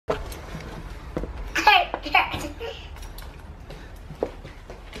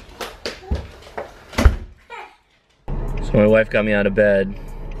So my wife got me out of bed.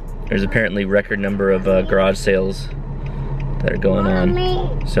 There's apparently record number of garage sales that are going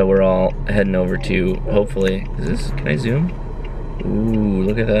on. So we're all heading over to, hopefully, can I zoom? Ooh,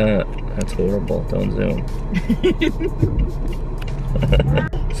 look at that. That's horrible, don't zoom.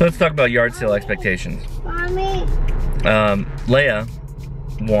 So let's talk about yard sale expectations. Mommy. Leia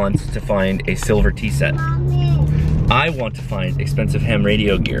wants to find a silver tea set. Mommy. I want to find expensive ham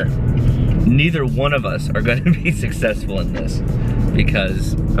radio gear. Neither one of us are going to be successful in this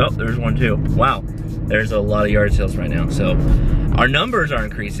because, oh, there's one too. Wow, there's a lot of yard sales right now. So our numbers are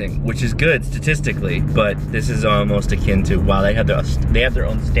increasing, which is good statistically, but this is almost akin to, wow, they have their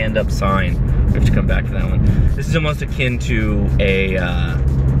own stand-up sign. We have to come back for that one. This is almost akin to a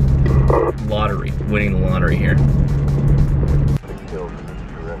lottery, winning the lottery here.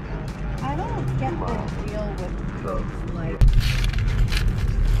 I don't get the deal with folks like.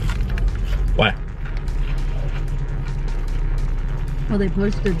 What? Well, they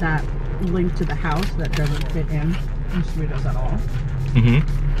posted that link to the house that doesn't fit in Cerritos at all. Mm-hmm.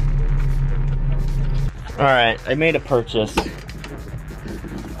 All right, I made a purchase.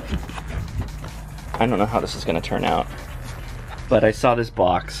 I don't know how this is gonna turn out, but I saw this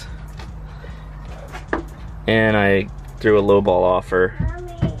box and I threw a lowball offer.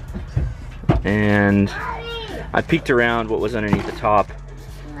 And I peeked around what was underneath the top.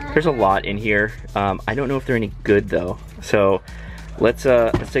 There's a lot in here. I don't know if they're any good though. So let's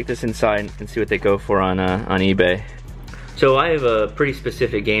take this inside and see what they go for on eBay. So I have a pretty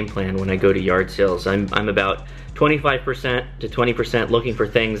specific game plan when I go to yard sales. I'm about 25% to 20% looking for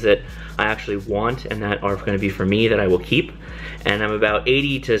things that I actually want and that are going to be for me that I will keep. And I'm about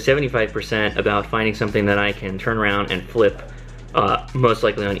 80 to 75% about finding something that I can turn around and flip, most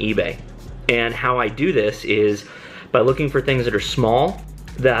likely on eBay. And how I do this is by looking for things that are small,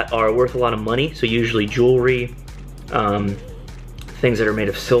 that are worth a lot of money. So usually jewelry, things that are made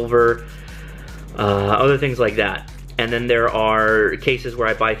of silver, other things like that. And then there are cases where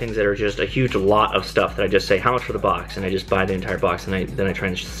I buy things that are just a huge lot of stuff that I just say, how much for the box? And I just buy the entire box, and then I try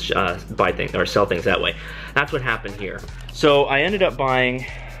and buy things or sell things that way. That's what happened here. So I ended up buying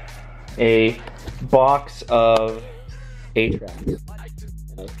a box of 8-tracks.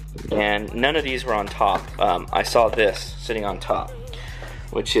 And none of these were on top. I saw this sitting on top,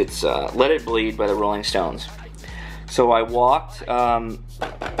 which it's Let It Bleed by the Rolling Stones. So I walked back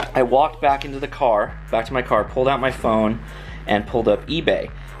into the car, back to my car, pulled out my phone, and pulled up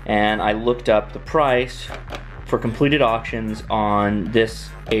eBay. And I looked up the price for completed auctions on this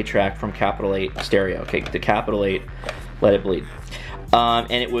 8-track from Capital 8 Stereo. Okay, the Capital 8 Let It Bleed.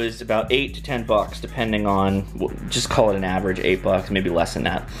 And it was about 8 to 10 bucks, depending on, just call it an average, 8 bucks, maybe less than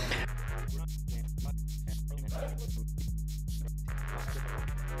that.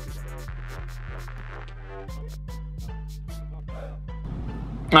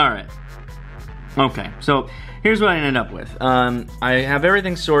 All right. Okay, so here's what I ended up with. I have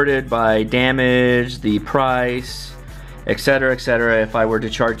everything sorted by damage, the price, etc., etc. If I were to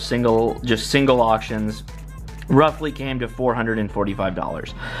charge just single auctions, roughly came to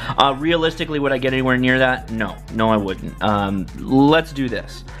 $445. Realistically, would I get anywhere near that? No, I wouldn't. Let's do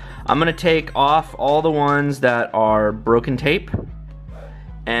this. I'm gonna take off all the ones that are broken tape,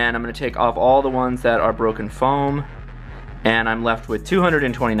 and I'm gonna take off all the ones that are broken foam, and I'm left with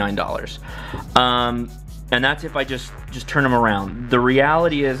 $229. And that's if I just turn them around. The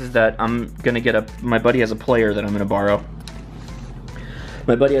reality is that I'm gonna get my buddy has a player that I'm gonna borrow.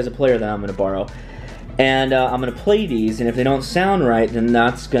 And I'm gonna play these, and if they don't sound right, then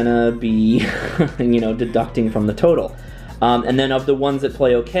that's gonna be, deducting from the total. And then of the ones that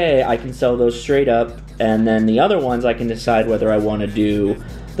play okay, I can sell those straight up, and then the other ones I can decide whether I wanna do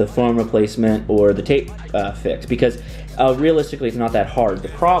the foam replacement or the tape fix, because realistically it's not that hard. The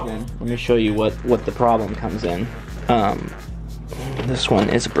problem, let me show you what the problem comes in. This one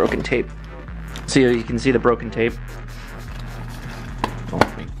is a broken tape. See, you can see the broken tape. Oh,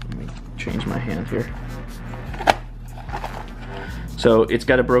 let me change my hand here. So it's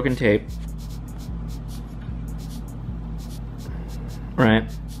got a broken tape, right?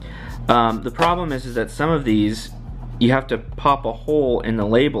 The problem is that some of these you have to pop a hole in the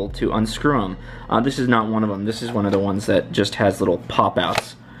label to unscrew them. This is not one of them. This is one of the ones that just has little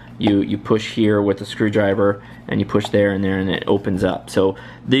pop-outs. You push here with a screwdriver, and you push there, and it opens up. So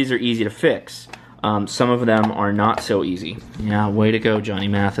these are easy to fix. Some of them are not so easy. Yeah, way to go, Johnny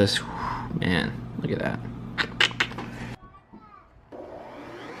Mathis. Whew, man, look at that.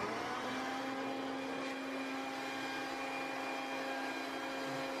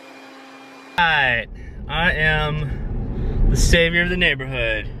 Alright, I am the savior of the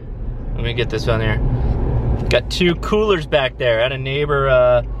neighborhood. Let me get this on there. Got 2 coolers back there. I had a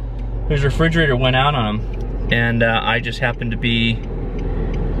neighbor whose refrigerator went out on him, and I just happened to be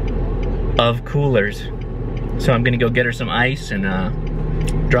of coolers. So I'm gonna go get her some ice and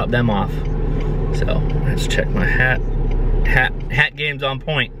drop them off. So let's check my hat. Hat game's on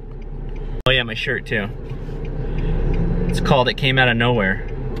point. Oh yeah, my shirt too. It's called It Came Out of Nowhere.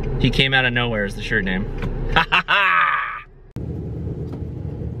 He Came Out of Nowhere is the shirt name. Ha ha ha!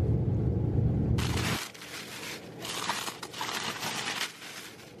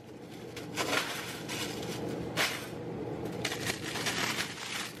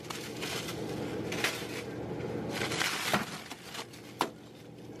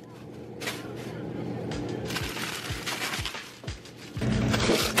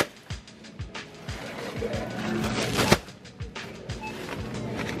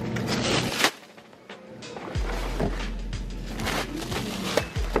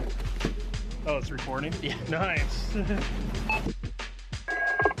 Oh, it's recording? Yeah. Nice.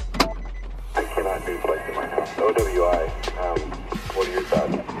 I cannot do place in my house. OWI, what are your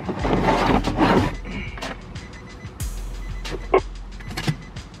thoughts?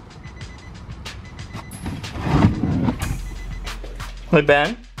 Hey,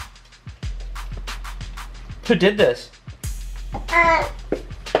 Ben? Who did this?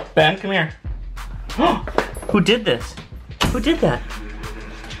 Ben, come here. Who did this? Who did that?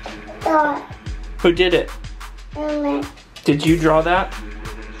 Who did it? Did you draw that?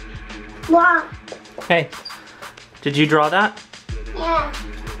 What? Hey, did you draw that? Yeah.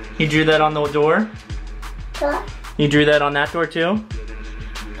 You drew that on the door? What? You drew that on that door too?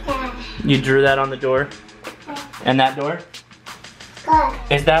 Yeah. You drew that on the door? And that door? Good.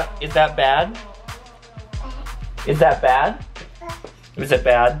 Is that bad? Is that bad? Is it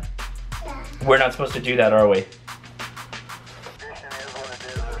bad? Yeah. We're not supposed to do that, are we?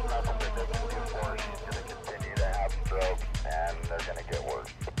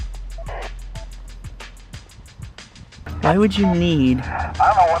 Why would you need I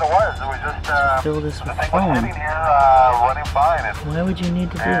don't know what it was. It was just fill this with the thing was foam? sitting here running fine. And, Why would you need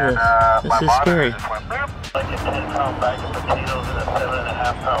to do and, this? my This is monitor scary. just went boop. Like a 10-pound bag of potatoes and a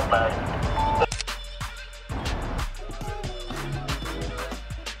 7.5-pound bag.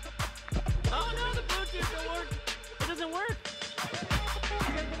 Oh no, the Bluetooth don't work. It doesn't work.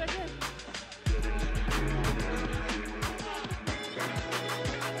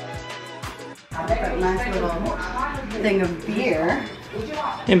 A nice little thing of beer.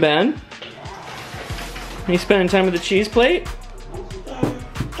 Hey Ben, are you spending time with the cheese plate?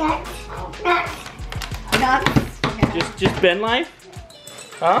 Nuts. Just Ben life?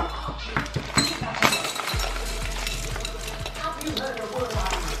 Huh?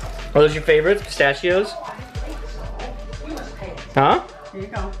 Are those your favorites? Pistachios? Huh? Here you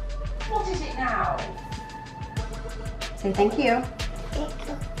go. What is it now? Say thank you.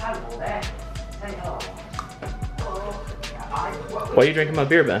 Hello there. Say hello. Why are you drinking my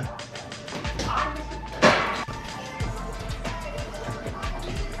beer, Ben?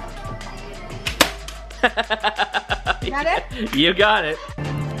 Got it? You got it.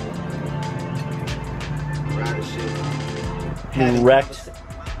 Wrecked.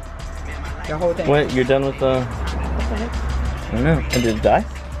 The whole thing. What? You're done with the... I don't know. And did it die?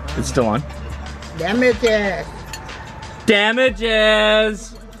 It's still on. Damages.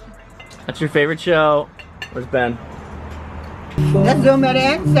 Damages! That's your favorite show. Where's Ben? Let's zoom it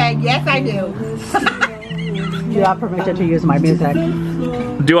in. Say, yes, I do. You have permission to use my music.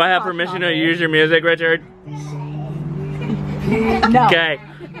 Do I have permission to use your music, Richard? No. Okay.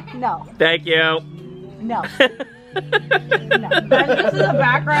 No. Thank you. No. No. This is a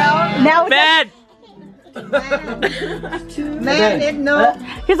background. Now Ben! Man, it no.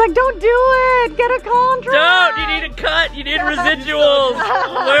 He's like, don't do it. Get a contract. Don't! You need a cut! You need residuals!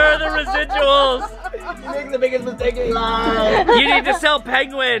 Where are the residuals? You're making the biggest mistake in life. You need to sell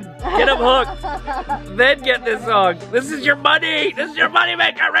Penguin! Get him hooked! Then get this song! This is your money! This is your money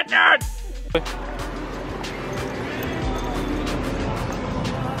maker, Richard!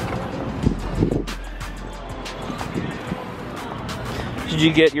 Did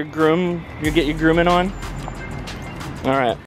you get your grooming on? All right.